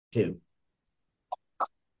too.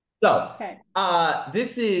 So, Okay.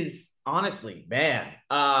 this is honestly, man,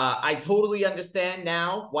 I totally understand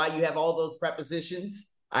now why you have all those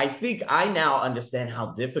prepositions. I think I now understand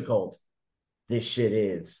how difficult this shit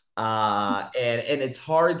is. And it's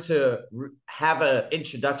hard to have an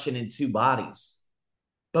introduction in two bodies.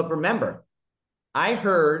 But remember, I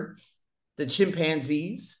heard the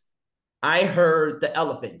chimpanzees, I heard the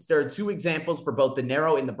elephants. There are two examples for both the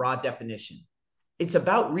narrow and the broad definition. It's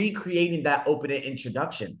about recreating that opening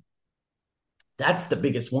introduction. That's the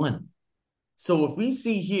biggest one. So if we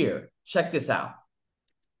see here, check this out.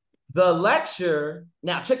 The lecture,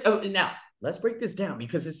 now let's break this down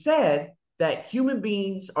because it said that human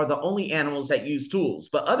beings are the only animals that use tools,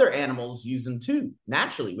 but other animals use them too,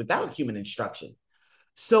 naturally, without human instruction.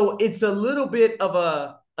 So it's a little bit of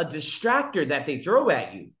a distractor that they throw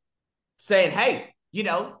at you, saying, hey,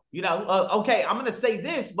 okay, I'm going to say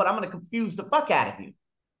this, but I'm going to confuse the fuck out of you.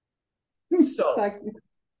 So Exactly.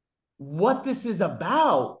 what this is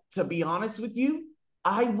about, to be honest with you,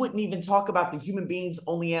 I wouldn't even talk about the human beings,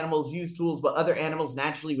 only animals use tools, but other animals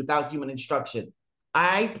naturally without human instruction.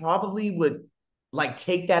 I probably would like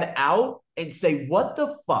take that out and say, what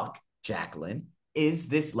the fuck, Jacqueline, is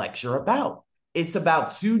this lecture about? It's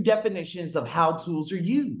about two definitions of how tools are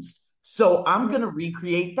used. So I'm going to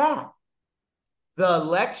recreate that. The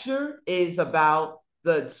lecture is about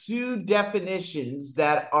the two definitions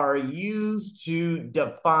that are used to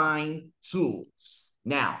define tools.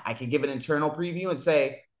 Now, I can give an internal preview and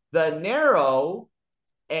say the narrow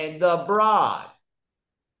and the broad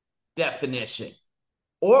definition.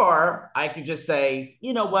 Or I could just say,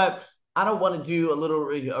 you know what? I don't want to do a little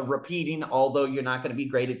repeating, although you're not going to be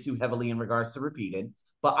graded too heavily in regards to repeated.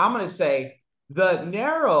 But I'm going to say the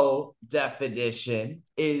narrow definition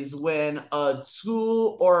is when a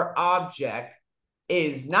tool or object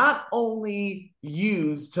is not only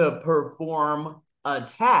used to perform a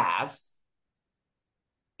task,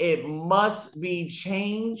 it must be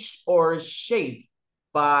changed or shaped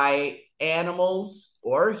by animals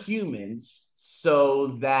or humans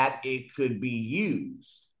so that it could be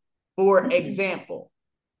used. For example,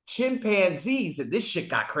 chimpanzees, and this shit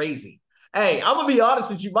got crazy. Hey, I'm gonna be honest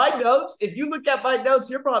with you. My notes, if you look at my notes,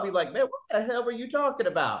 you're probably like, man, what the hell were you talking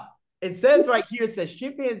about? It says right here, it says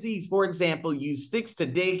chimpanzees, for example, use sticks to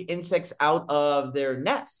dig insects out of their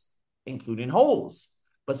nests, including holes.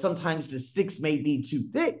 But sometimes the sticks may be too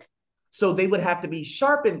thick. So they would have to be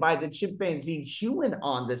sharpened by the chimpanzee chewing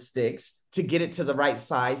on the sticks to get it to the right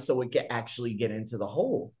size so it could actually get into the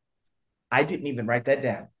hole. I didn't even write that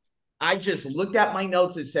down. I just looked at my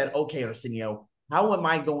notes and said, okay, Arsenio, how am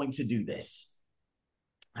I going to do this?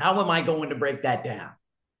 How am I going to break that down?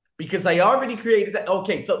 Because I already created that.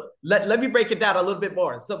 Okay, so let me break it down a little bit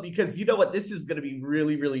more. So, because you know what, this is going to be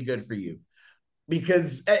really, really good for you.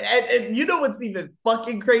 Because, and you know what's even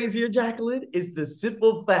fucking crazier, Jacqueline, is the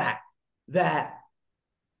simple fact that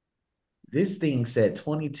this thing said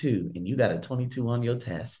 22 and you got a 22 on your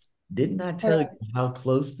test. Didn't I tell you Correct. how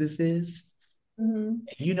close this is? Mm-hmm.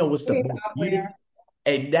 You know what's the Pretty most up beautiful? there.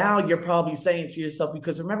 And now you're probably saying to yourself,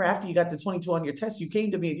 because remember, after you got the 22 on your test, you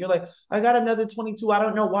came to me and you're like, I got another 22. I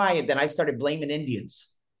don't know why. And then I started blaming Indians.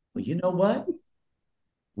 Well, you know what?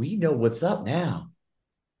 We know what's up now.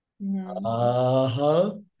 Mm-hmm.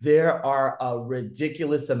 Uh-huh. There are a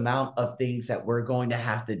ridiculous amount of things that we're going to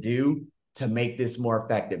have to do to make this more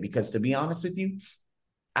effective. Because to be honest with you,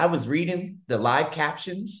 I was reading the live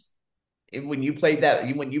captions and when you played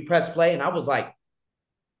that, when you press play, and I was like,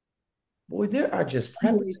 boy, there are just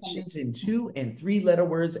Really funny. prepositions in 2 and 3 letter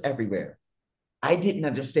words everywhere. I didn't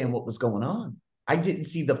understand what was going on. I didn't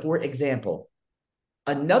see the for example.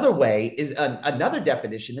 Another way is another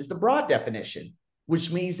definition is the broad definition, which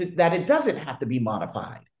means that it doesn't have to be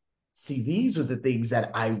modified. See, these are the things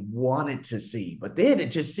that I wanted to see, but then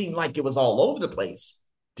it just seemed like it was all over the place.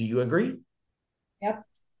 Do you agree? Yep.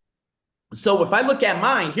 So if I look at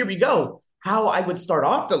mine, here we go. How I would start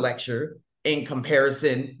off the lecture in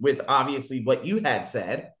comparison with obviously what you had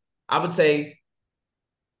said, I would say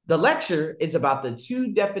the lecture is about the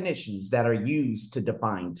two definitions that are used to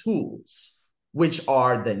define tools, which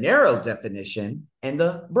are the narrow definition and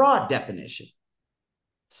the broad definition.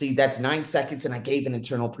 See, that's 9 seconds, and I gave an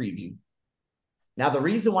internal preview. Now, the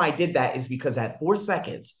reason why I did that is because at 4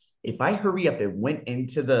 seconds, if I hurry up and went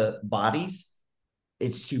into the bodies,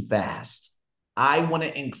 it's too fast. I want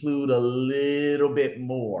to include a little bit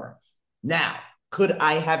more. Now, could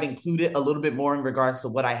I have included a little bit more in regards to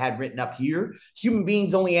what I had written up here? Human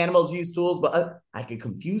beings, only animals use tools, but I could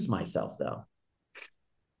confuse myself though.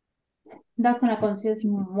 That's gonna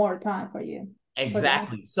consume more time for you for that.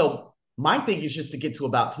 Exactly. So my thing is just to get to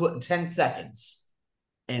about 10 seconds.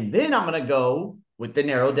 And then I'm going to go with the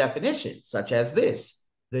narrow definition, such as this.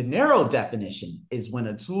 The narrow definition is when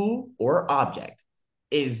a tool or object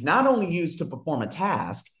is not only used to perform a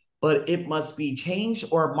task, but it must be changed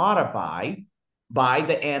or modified by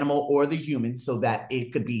the animal or the human so that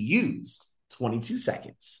it could be used. 22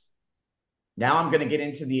 seconds. Now I'm going to get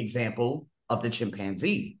into the example of the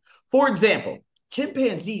chimpanzee. For example,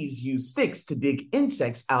 chimpanzees use sticks to dig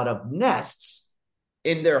insects out of nests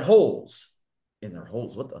in their holes. In their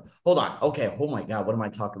holes? What the? Hold on. Okay. Oh my God. What am I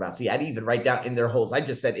talking about? See, I didn't even write down in their holes. I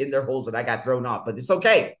just said in their holes and I got thrown off, but it's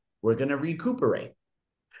okay. We're going to recuperate.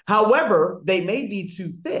 However, they may be too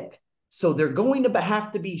thick. So they're going to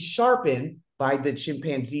have to be sharpened by the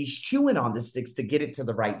chimpanzees chewing on the sticks to get it to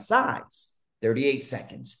the right size. 38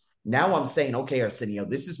 seconds. Now I'm saying, okay, Arsenio,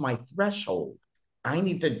 this is my threshold. I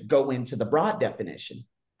need to go into the broad definition.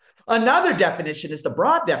 Another definition is the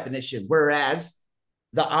broad definition, whereas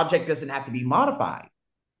the object doesn't have to be modified.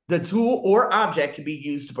 The tool or object can be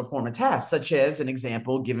used to perform a task, such as an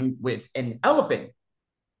example given with an elephant.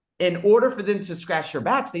 In order for them to scratch their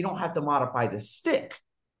backs, they don't have to modify the stick.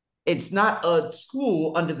 It's not a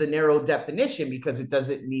tool under the narrow definition because it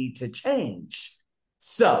doesn't need to change.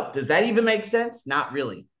 So does that even make sense? Not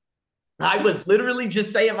really. I was literally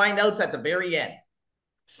just saying my notes at the very end.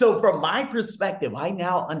 So from my perspective, I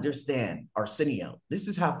now understand, Arsenio, this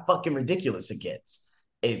is how fucking ridiculous it gets.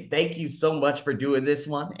 And thank you so much for doing this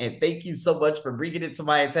one. And thank you so much for bringing it to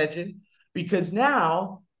my attention. Because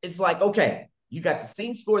now it's like, okay, you got the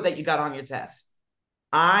same score that you got on your test.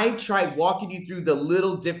 I tried walking you through the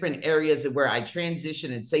little different areas where I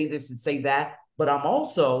transition and say this and say that. But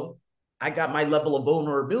I got my level of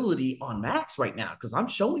vulnerability on max right now because I'm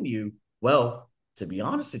showing you, well, to be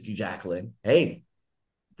honest with you, Jacqueline, hey,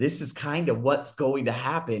 this is kind of what's going to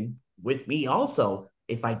happen with me also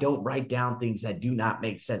if I don't write down things that do not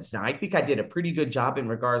make sense. Now, I think I did a pretty good job in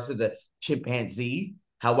regards to the chimpanzee.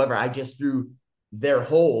 However, I just threw their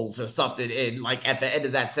holes or something in like at the end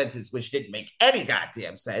of that sentence, which didn't make any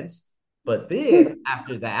goddamn sense. But then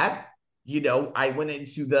after that, I went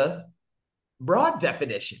into the broad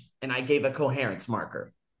definition and I gave a coherence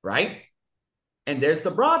marker, right? And there's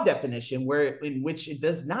the broad definition in which it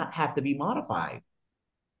does not have to be modified.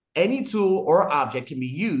 Any tool or object can be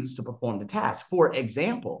used to perform the task. For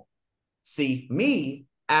example, see me,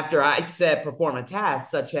 after I said perform a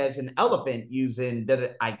task, such as an elephant using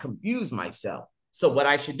that, I confuse myself. So what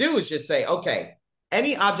I should do is just say, okay,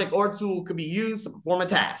 any object or tool could be used to perform a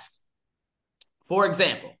task. For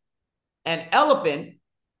example, an elephant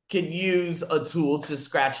can use a tool to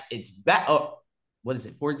scratch its back. Oh, what is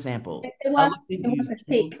it? For example, It was a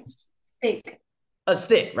stick. Stick. A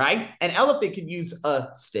stick, right? An elephant can use a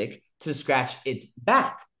stick to scratch its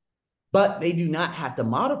back, but they do not have to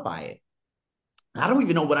modify it. I don't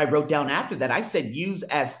even know what I wrote down after that. I said use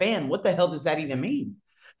as fan. What the hell does that even mean?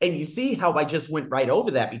 And you see how I just went right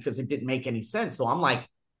over that because it didn't make any sense. So I'm like,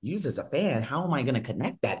 use as a fan. How am I going to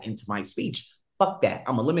connect that into my speech? Fuck that.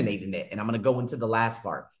 I'm eliminating it. And I'm going to go into the last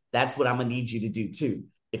part. That's what I'm going to need you to do too.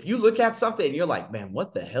 If you look at something and you're like, man,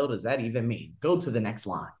 what the hell does that even mean? Go to the next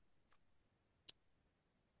line.